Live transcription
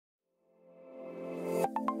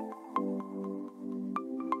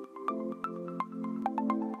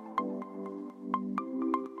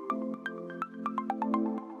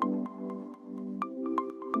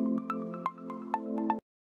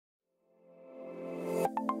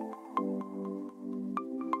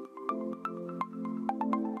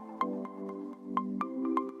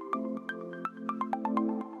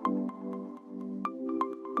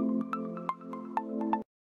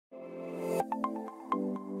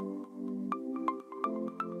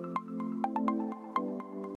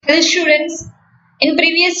Well, students, in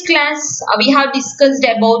previous class we have discussed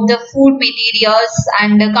about the food materials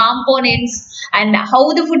and the components and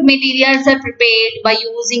how the food materials are prepared by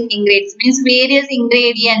using ingredients. Means various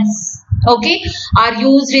ingredients, okay, are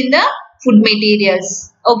used in the food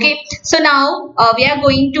materials. Okay, so now we are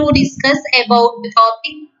going to discuss about the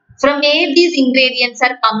topic from where these ingredients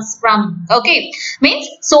are comes from. Okay, means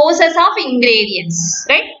sources of ingredients,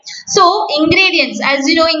 right? So ingredients, as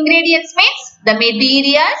you know, ingredients means the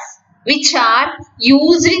materials which are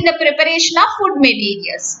used in the preparation of food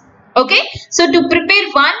materials. Okay, so to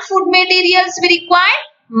prepare one food materials we require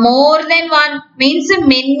more than one, means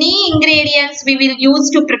many ingredients we will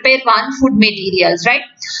use to prepare one food materials, right?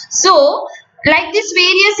 So like this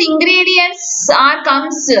various ingredients are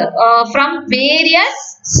comes from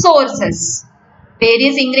various sources.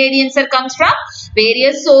 Various ingredients are comes from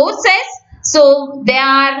various sources. So they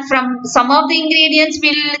are from, some of the ingredients we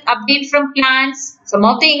will obtain from plants, some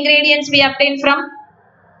of the ingredients we obtain from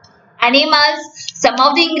animals, some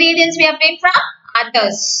of the ingredients we obtain from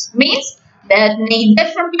others. Means that neither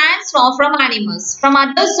from plants nor from animals. From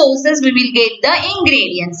other sources we will get the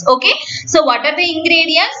ingredients. Okay. So what are the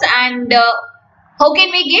ingredients and how can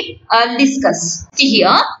we get discuss? See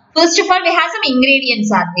here. First of all, we have some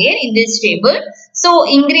ingredients are there in this table. So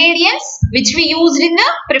ingredients which we use in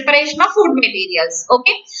the preparation of food materials.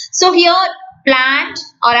 Okay. So here plant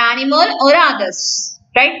or animal or others.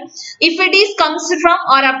 Right. If it is comes from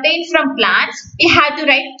or obtained from plants, we have to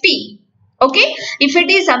write P. Okay. If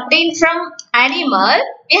it is obtained from animal,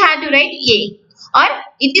 we have to write A. Or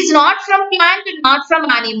it is not from plant, not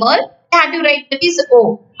from animal, we have to write that is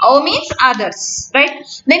O. O means others, right?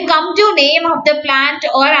 Then come to name of the plant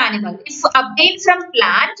or animal. If obtained from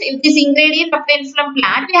plant, if this ingredient obtained from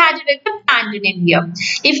plant, we have to write the plant name here.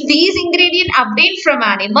 If these ingredient obtained from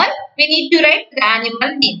animal, we need to write the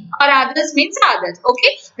animal name, or others means others.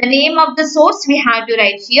 Okay, the name of the source we have to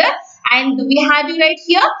write here, and we have to write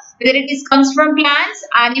here whether it is comes from plants,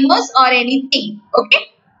 animals, or anything. Okay.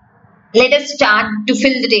 Let us start to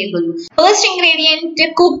fill the table. First ingredient,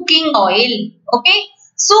 cooking oil. Okay.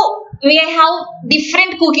 So we have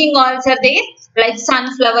different cooking oils are there, like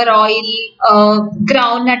sunflower oil,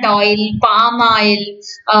 groundnut oil, palm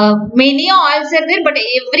oil. Many oils are there, but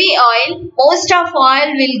every oil, most of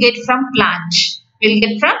oil will get from plant. Will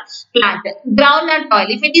get from plant. Groundnut oil.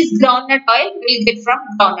 If it is groundnut oil, will get from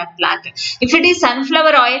groundnut plant. If it is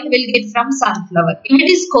sunflower oil, will get from sunflower. If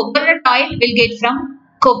it is coconut oil, will get from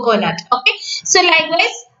coconut. Okay. So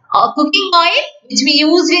likewise, cooking oil which we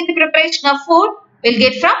use in the preparation of food will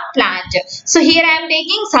get from plant. So here I am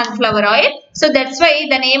taking sunflower oil. So that's why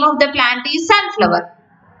the name of the plant is sunflower.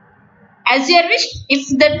 As your wish, if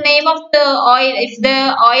the name of the oil, if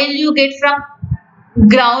the oil you get from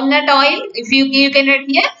groundnut oil, if you can write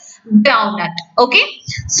here groundnut. Okay.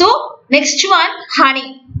 So next one,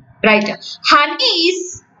 honey. Right. Honey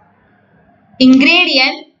is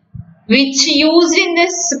ingredient which used in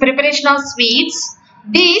this preparation of sweets.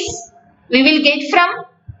 This we will get from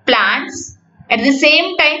plants, at the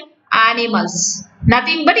same time animals,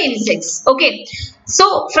 nothing but insects. Okay.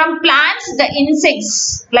 So from plants, the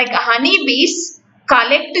insects like honey bees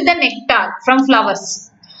collect the nectar from flowers.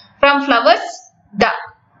 From flowers, the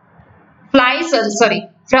flies,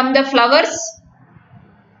 from the flowers,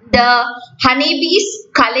 the honey bees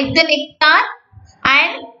collect the nectar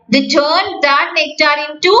and they turn that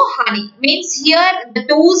nectar into honey. Means here the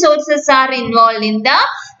two sources are involved in the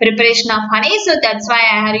preparation of honey. So that's why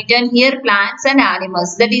I have written here plants and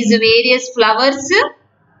animals. That is various flowers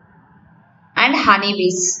and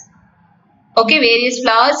honeybees. Okay, various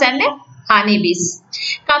flowers and honeybees.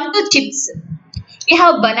 Come to chips. We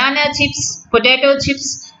have banana chips, potato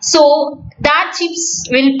chips. So that chips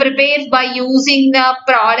will prepare by using the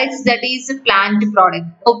products that is plant product.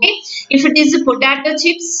 Okay. If it is potato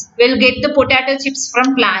chips, we'll get the potato chips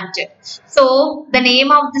from plant. So the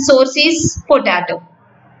name of the source is potato.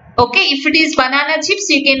 Okay. If it is banana chips,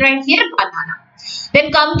 you can write here banana.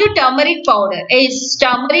 Then come to turmeric powder. Is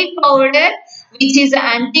turmeric powder which is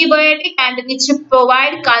antibiotic and which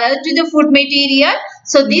provide color to the food material.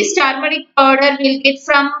 So this turmeric powder will get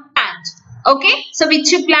from plant. Okay. So which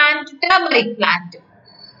plant? Turmeric plant.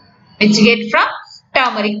 Which get from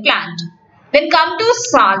turmeric plant. Then come to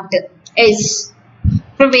salt. Is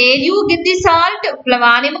from where you get the salt? From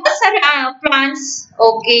animals or plants?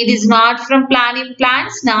 Okay. It is not from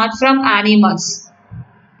plants, not from animals.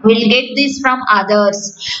 We'll get this from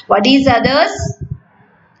others. What is others?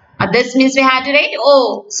 Others means we have to write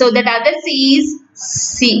O. So that others is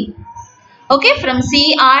sea. Okay, from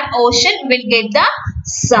sea or ocean we'll get the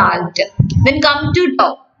salt. Then come to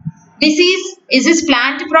dough. Is this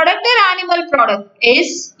plant product or animal product?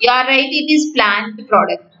 Yes, you are right, it is plant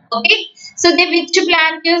product. Okay. So the which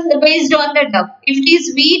plant is based on the dough. If it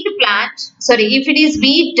is wheat plant, sorry, if it is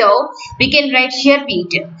wheat dough, we can write here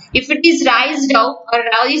wheat. If it is rice dough or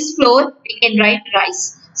rice flour, we can write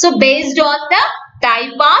rice. So based on the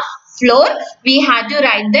type of flour, we had to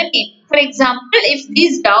write the name. For example, if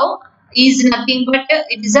this dough is nothing but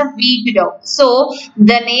it is a wheat dough. So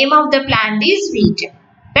the name of the plant is wheat.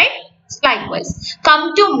 Right? Likewise,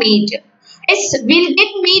 come to meat. Yes, we'll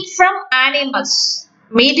get meat from animals.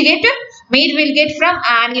 Meat will get from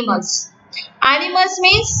animals. Animals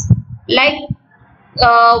means like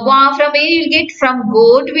from where you'll get, from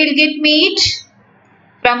goat we'll get meat,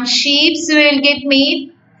 from sheep we'll get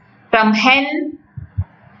meat, from hen.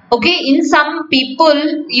 Okay, in some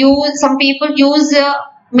people use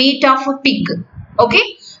meat of a pig.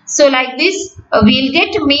 Okay, so like this we'll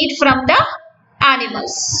get meat from the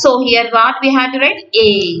animals. So here what we had to write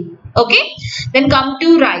A. Okay, then come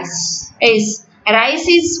to rice. Is rice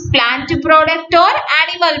is plant product or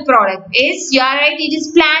animal product? Yes, you are right, it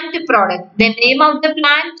is plant product. The name of the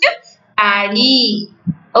plant, paddy.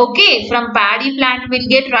 Okay, from paddy plant we'll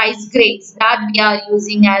get rice grains that we are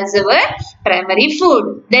using as our primary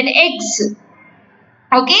food. Then eggs.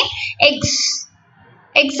 Okay, eggs.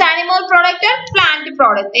 Eggs animal product or plant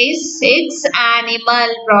product? Is eggs animal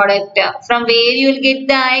product. From where you will get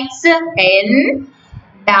the eggs? Hen,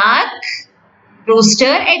 duck, rooster,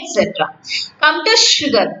 etc. Come to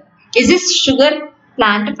sugar. Is this sugar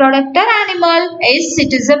plant product or animal? Yes,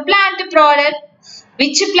 it is a plant product.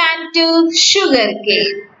 Which plant? Sugar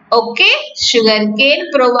cane. Okay, sugar cane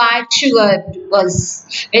provides sugar to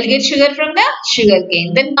us. We'll get sugar from the sugar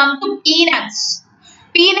cane. Then come to peanuts.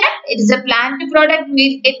 Peanut, it is a plant product.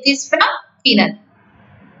 We'll get this from peanut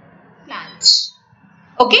plant.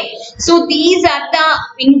 Okay, so these are the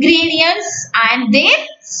ingredients and their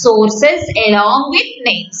sources along with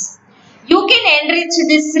names. You can enrich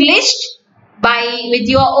this list with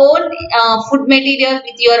your own food material,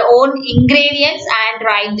 with your own ingredients, and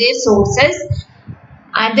write their sources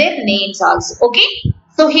and their names also. Okay,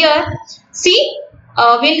 so here see,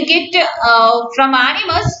 we'll get from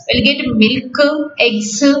animals we'll get milk,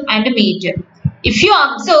 eggs and meat. If you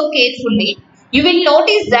observe carefully, you will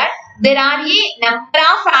notice that there are a number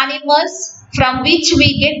of animals from which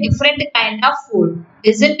we get different kind of food,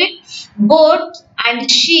 isn't it? Goat and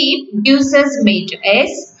sheep gives us meat.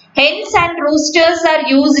 Yes, hens and roosters are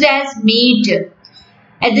used as meat.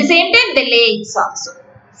 At the same time, the legs also.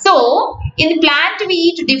 So, in plant we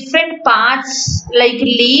eat different parts like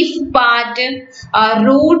leaf part,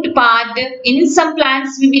 root part. In some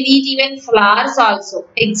plants we will eat even flowers also.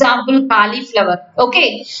 Example, cauliflower.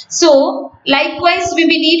 Okay. So, likewise we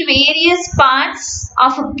will eat various parts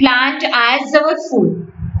of a plant as our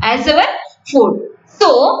food.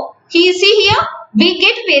 So, see here, we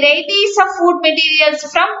get varieties of food materials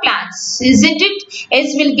from plants, isn't it?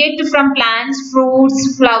 Yes, we'll get from plants,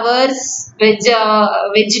 fruits, flowers,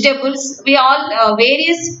 vegetables. We all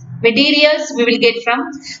various materials we will get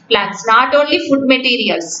from plants, not only food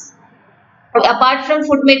materials. Apart from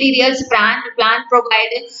food materials, plant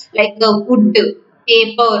provide like wood,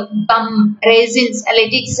 paper, gum, resins,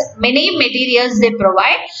 latex, many materials they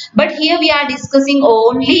provide. But here we are discussing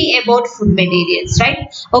only about food materials,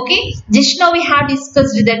 right? Okay. Just now we have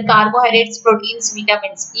discussed that carbohydrates, proteins,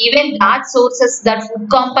 vitamins, even that sources, that food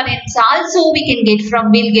components also we'll get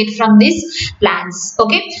from these plants.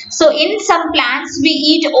 Okay. So in some plants we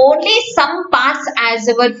eat only some parts as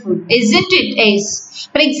our food, isn't it? Yes.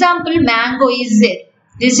 For example, mango is there.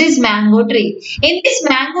 This is mango tree. In this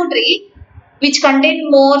mango tree, which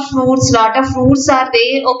contain more fruits, lot of fruits are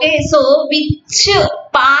there. Okay, so which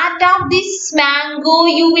part of this mango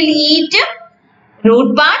you will eat?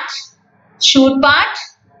 Root part, shoot part,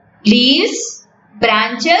 leaves,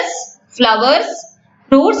 branches, flowers,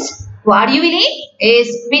 fruits. What you will eat?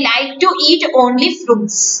 Is we like to eat only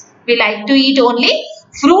fruits. We like to eat only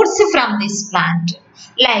fruits from this plant.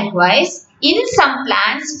 Likewise, in some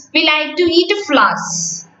plants, we like to eat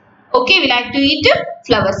flowers. Okay, we like to eat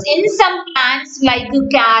flowers. In some plants like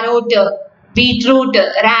carrot, beetroot,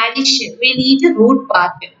 radish, we'll eat root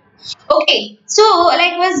part. Okay, so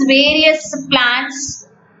likewise various plants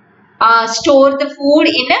store the food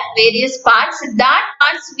in various parts. That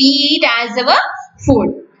parts we eat as our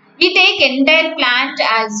food. We take entire plant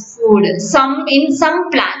as food. In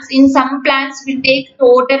some plants we take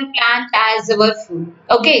total plant as our food.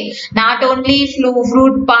 Okay, not only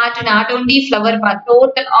fruit part, not only flower part,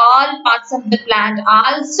 total all parts of the plant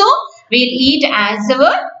also we'll eat as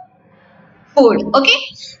our food. Okay,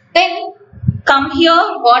 then come here,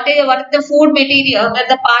 what are the food material, what are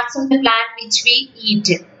the parts of the plant which we eat.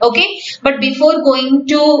 Okay, but before going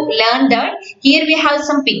to learn that, here we have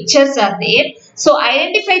some pictures are there. So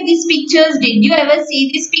identify these pictures. Did you ever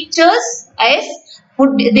see these pictures? Yes,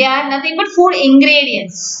 food, they are nothing but food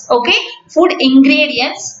ingredients. Okay, food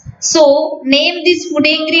ingredients. So name these food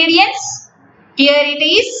ingredients. Here it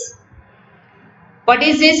is. What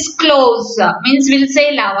is this? Cloves. Means we'll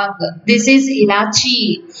say lavang. This is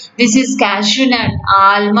ilachi. This is cashew nut,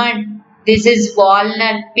 almond. This is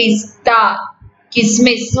walnut, pista,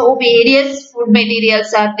 kismis. So various food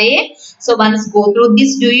materials are there. So once go through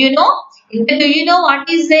this, do you know? Do you know what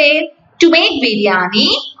is there? To make biryani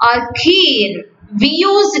or kheer, we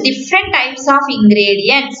use different types of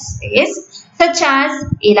ingredients. Yes, such as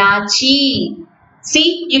ilachi.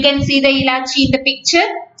 See, you can see the ilachi in the picture.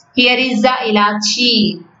 Here is the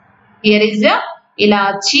ilachi. Here is the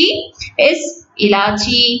ilachi. Yes,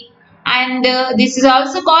 ilachi. And this is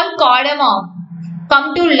also called cardamom.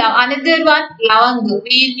 Come to another one, lavang.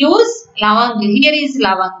 We will use lavang. Here is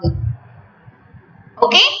lavang.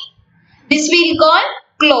 Okay. This we will call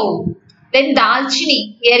clove. Then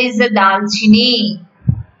dalchini. Here is the dalchini.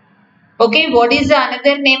 Okay. What is the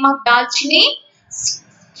another name of dalchini?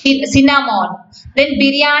 Cinnamon. Then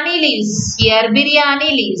biryani leaves. Here biryani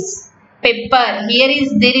leaves. Pepper. Here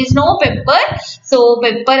there is no pepper. So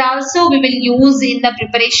pepper also we will use in the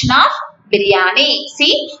preparation of biryani.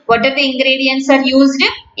 See what are the ingredients are used?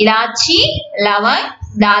 Ilachi, lavang,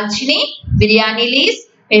 dalchini, biryani leaves,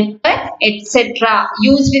 pepper, etc.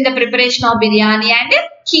 Used in the preparation of biryani and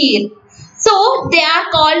kheer. So they are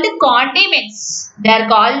called condiments. They are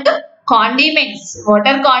called condiments. What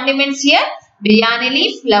are condiments here? Biryani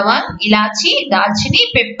leaf, lavang, ilachi,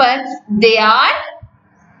 dalchini, pepper. They are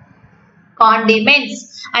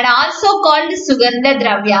condiments and also called sugandha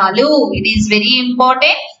dravyalu. It is very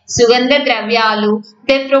important. Sugandha dravyalu.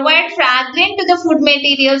 They provide fragrance to the food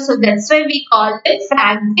material. So that's why we call it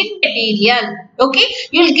fragrant material. Okay.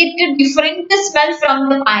 You'll get a different smell from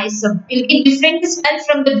the payasam. You'll get different smell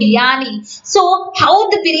from the biryani. So how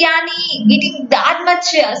the biryani getting that much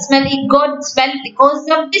smell? It got smell because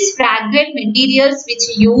of these fragrant materials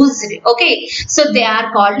which used. Okay. So they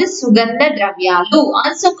are called sugandha dravyalu.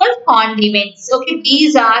 Also called condiments. Okay.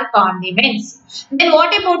 These are condiments. Then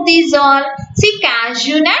what about these all? See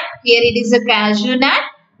cashew nut. Here it is a cashew nut.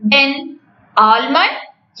 Then almond.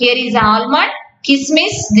 Here is almond.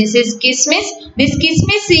 Kismis. This is kismis. This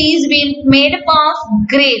kismis is being made up of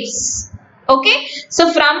grapes. Okay.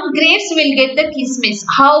 So from grapes we will get the kismis.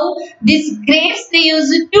 How? These grapes they use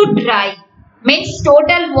it to dry. Means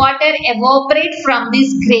total water evaporate from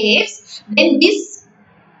these grapes. Then this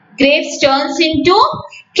grapes turns into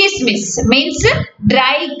kismis. Means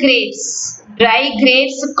dry grapes. Dry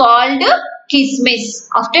grapes called kismis.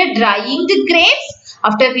 After drying the grapes,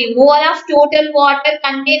 after removal of total water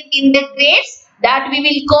content in the grapes, that we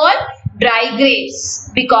will call dry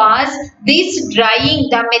grapes. Because this drying,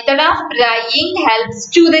 the method of drying helps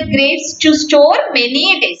to the grapes to store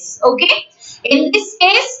many days. Okay. In this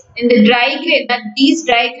case, in the dry grape, these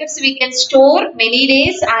dry grapes we can store many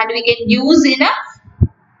days and we can use in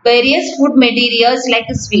various food materials like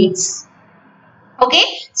sweets. Okay,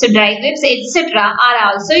 so dry grapes etc.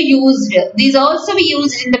 are also used. These also we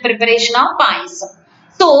used in the preparation of payasam.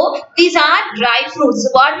 So these are dry fruits.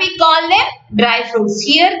 What we call them? Dry fruits.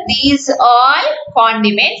 Here these all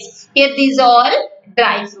condiments. Here these all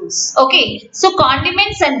dry fruits. Okay, so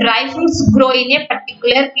condiments and dry fruits grow in a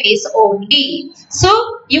particular place only. So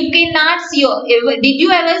you cannot see. Did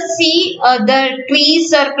you ever see the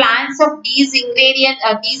trees or plants of these ingredients,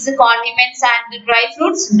 these condiments and dry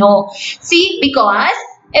fruits? No. See, because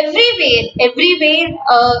everywhere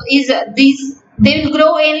is these. They will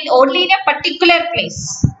grow only in a particular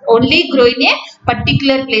place. Only grow in a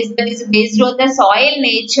particular place, that is based on the soil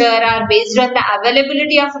nature or based on the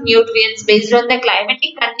availability of nutrients, based on the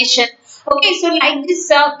climatic condition. Okay, so like this,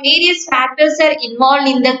 various factors are involved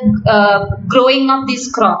in the growing of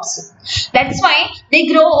these crops. That's why they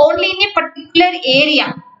grow only in a particular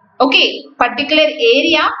area. Okay, particular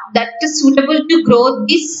area that is suitable to grow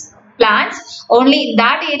these plants. Only in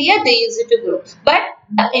that area they use it to grow. But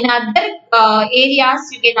in other areas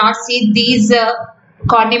you cannot see these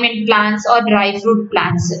condiment plants or dry fruit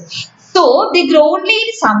plants. So they grow only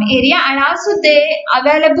in some area and also they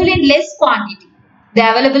available in less quantity. They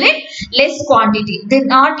are available in less quantity. They are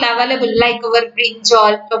not available like our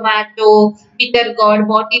brinjal, tomato, bitter gourd,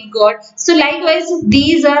 botted gourd. So likewise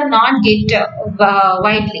these are not get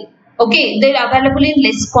widely. Okay, they are available in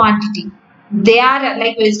less quantity. They are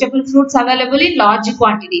like vegetable fruits available in large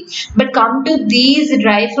quantity. But come to these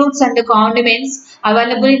dry fruits and the condiments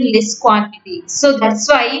available in less quantity. So that's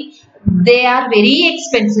why they are very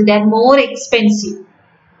expensive. They are more expensive.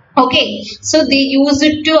 Okay, so they use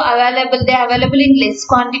it to available. They are available in less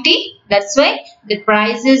quantity. That's why the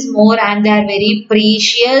price is more and they are very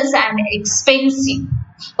precious and expensive.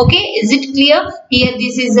 Okay, is it clear? Here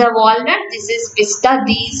this is a walnut, this is pista.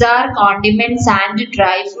 These are condiments and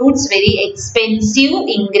dry fruits, very expensive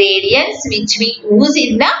ingredients which we use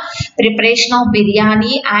in the preparation of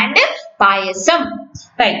biryani and payasam.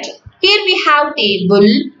 Right. Here we have table.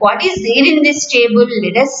 What is there in this table?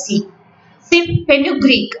 Let us see. See,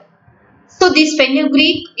 fenugreek. So this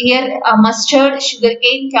fenugreek here, mustard,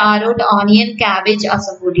 sugarcane, carrot, onion, cabbage,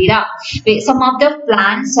 asafoetida. Some of the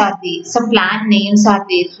plants are there. Some plant names are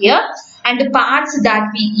there here, and the parts that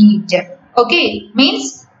we eat. Okay,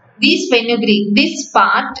 means this fenugreek, this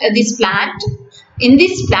part, this plant. In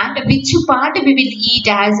this plant, which part we will eat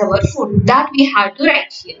as our food? That we have to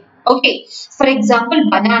write here. Okay. For example,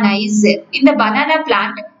 banana is there. In the banana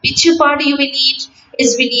plant, which part you will eat?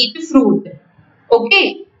 Is will eat fruit.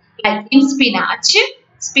 Okay, like in spinach,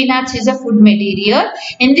 spinach is a food material.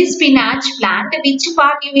 In this spinach plant, which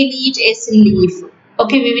part you will eat is leaf.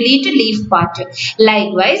 Okay, we will eat leaf part.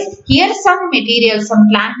 Likewise, here some material, some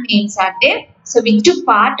plant names are there. So, which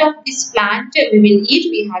part of this plant we will eat,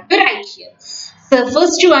 we have to write here. So,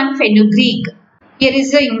 first one, fenugreek. Here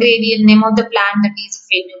is the ingredient name of the plant, that is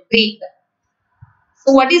fenugreek.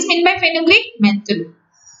 So, what is meant by fenugreek? Menthol.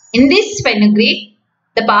 In this fenugreek,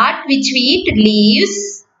 the part which we eat,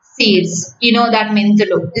 leaves, seeds. You know that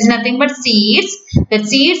menthol is nothing but seeds. The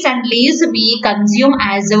seeds and leaves we consume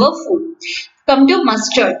as our food. Come to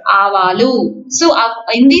mustard, avalu. So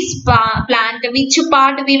in this plant, which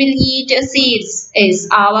part we will eat seeds is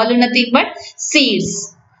avalu, nothing but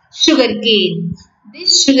seeds. Sugarcane.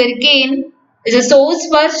 This sugarcane is a source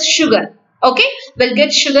for sugar. Okay, we'll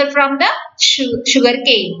get sugar from the sugar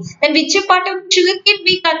cane. Then which part of sugar cane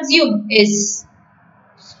we consume is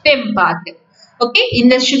stem part. Okay, in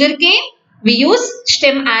the sugar cane we use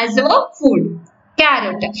stem as our food.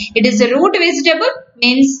 Carrot, it is a root vegetable,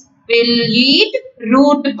 means we'll eat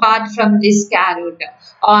root part from this carrot.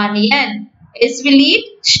 Onion is we'll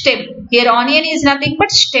eat stem. Here onion is nothing but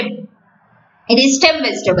stem. It is stem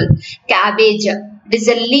vegetable. Cabbage, it is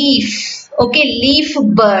a leaf. Okay, leaf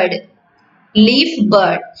bird. Leaf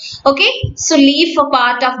bird. Okay, so leaf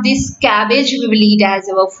part of this cabbage we will eat as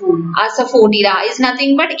our food. Asafoetida is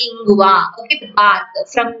nothing but ingwa. Okay, the bark.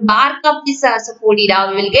 From bark of this asafoetida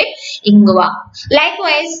we will get ingwa.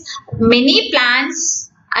 Likewise, many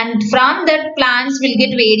plants, and from that plants we'll get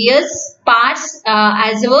various parts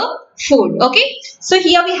as our food. Okay, so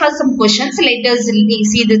here we have some questions. Let us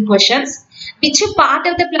see the questions. Which part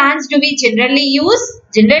of the plants do we generally use?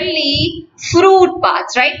 Generally, fruit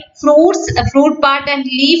parts, right? Fruits, fruit part and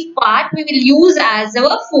leaf part we will use as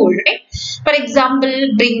our food, right? For example,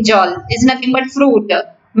 brinjal is nothing but fruit.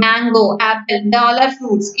 Mango, apple, they all are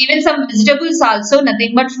fruits. Even some vegetables also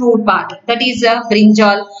nothing but fruit part. That is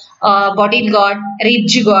brinjal, bottle gourd,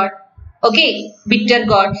 ridge gourd. Okay, bitter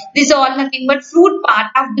gourd. This is all nothing but fruit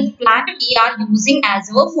part of the plant we are using as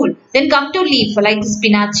our food. Then come to leaf like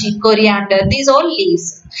spinach, coriander. These all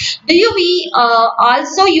leaves. Do we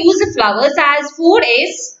also use flowers as food?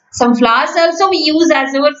 Is some flowers also we use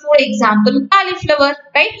as our food. Example, cauliflower,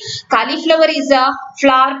 right? Cauliflower is a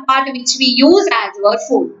flower part which we use as our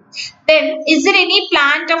food. Then, is there any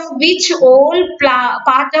plant of which all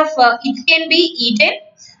part of it can be eaten?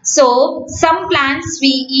 So, some plants we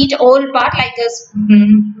eat all part like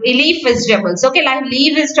leaf vegetables. Okay, like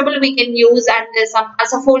leaf vegetable we can use, and some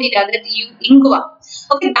asafoetida, that ingwa.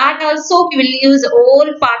 Okay, that also we will use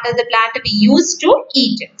all part of the plant we use to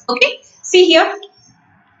eat. Okay, see here.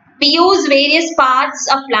 We use various parts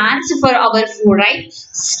of plants for our food, right?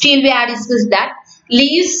 Still we have discussed that.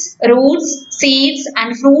 Leaves, roots, seeds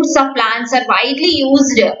and fruits of plants are widely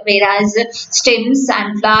used, whereas stems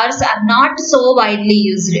and flowers are not so widely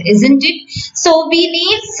used, isn't it? So we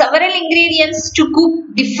need several ingredients to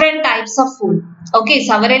cook different types of food. Okay,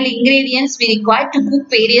 several ingredients we require to cook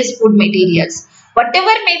various food materials.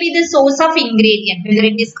 Whatever may be the source of ingredient, whether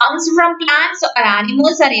it is comes from plants or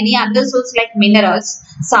animals or any other source like minerals,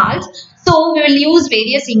 salt. So we will use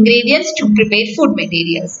various ingredients to prepare food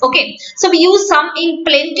materials. Okay. So we use some in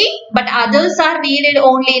plenty, but others are needed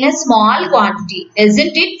only in a small quantity,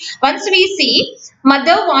 isn't it? Once we see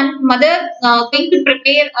mother going to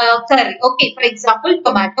prepare a curry. Okay. For example,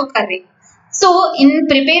 tomato curry. So in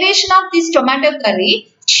preparation of this tomato curry,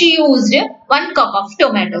 she used 1 cup of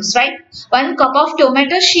tomatoes, right? 1 cup of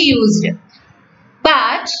tomatoes she used.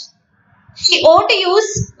 But She won't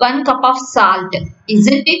use 1 cup of salt,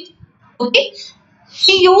 isn't it? Okay.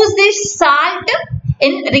 She use this salt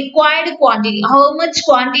in required quantity. How much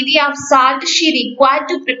quantity of salt she required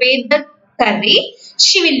to prepare the curry,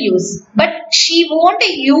 she will use. But she won't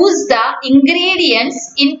use the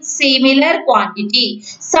ingredients in similar quantity.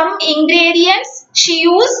 Some ingredients she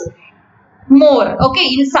use more. Okay,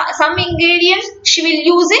 in some ingredients she will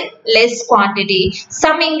use in less quantity.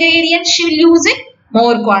 Some ingredients she will use in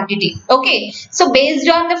more quantity. Okay, so based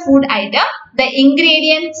on the food item, the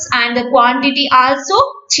ingredients and the quantity also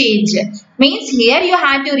change. Means here you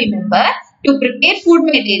have to remember, to prepare food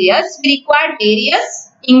materials we require various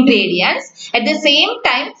ingredients. At the same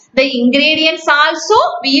time, the ingredients also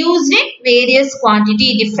we used in various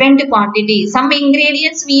quantity, different quantity. Some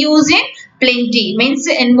ingredients we use in plenty, means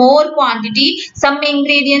in more quantity. Some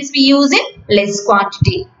ingredients we use in less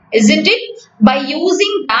quantity, isn't it? By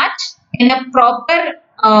using that in a proper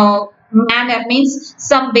manner, means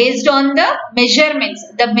some based on the measurements.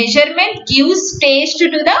 The measurement gives taste to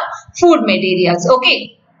the food materials.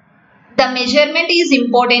 Okay, the measurement is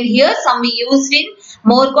important here. Some we used in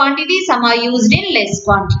more quantity, some are used in less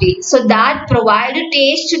quantity. So that provide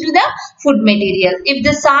taste to the food material. If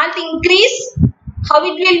the salt increase, how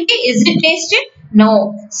it will be? Is it tasted?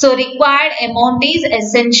 No. So required amount is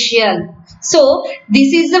essential. So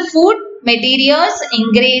this is the food materials,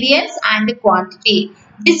 ingredients and quantity.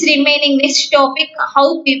 This remaining next topic,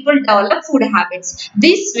 how people develop food habits.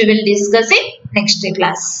 This we will discuss in next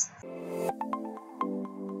class.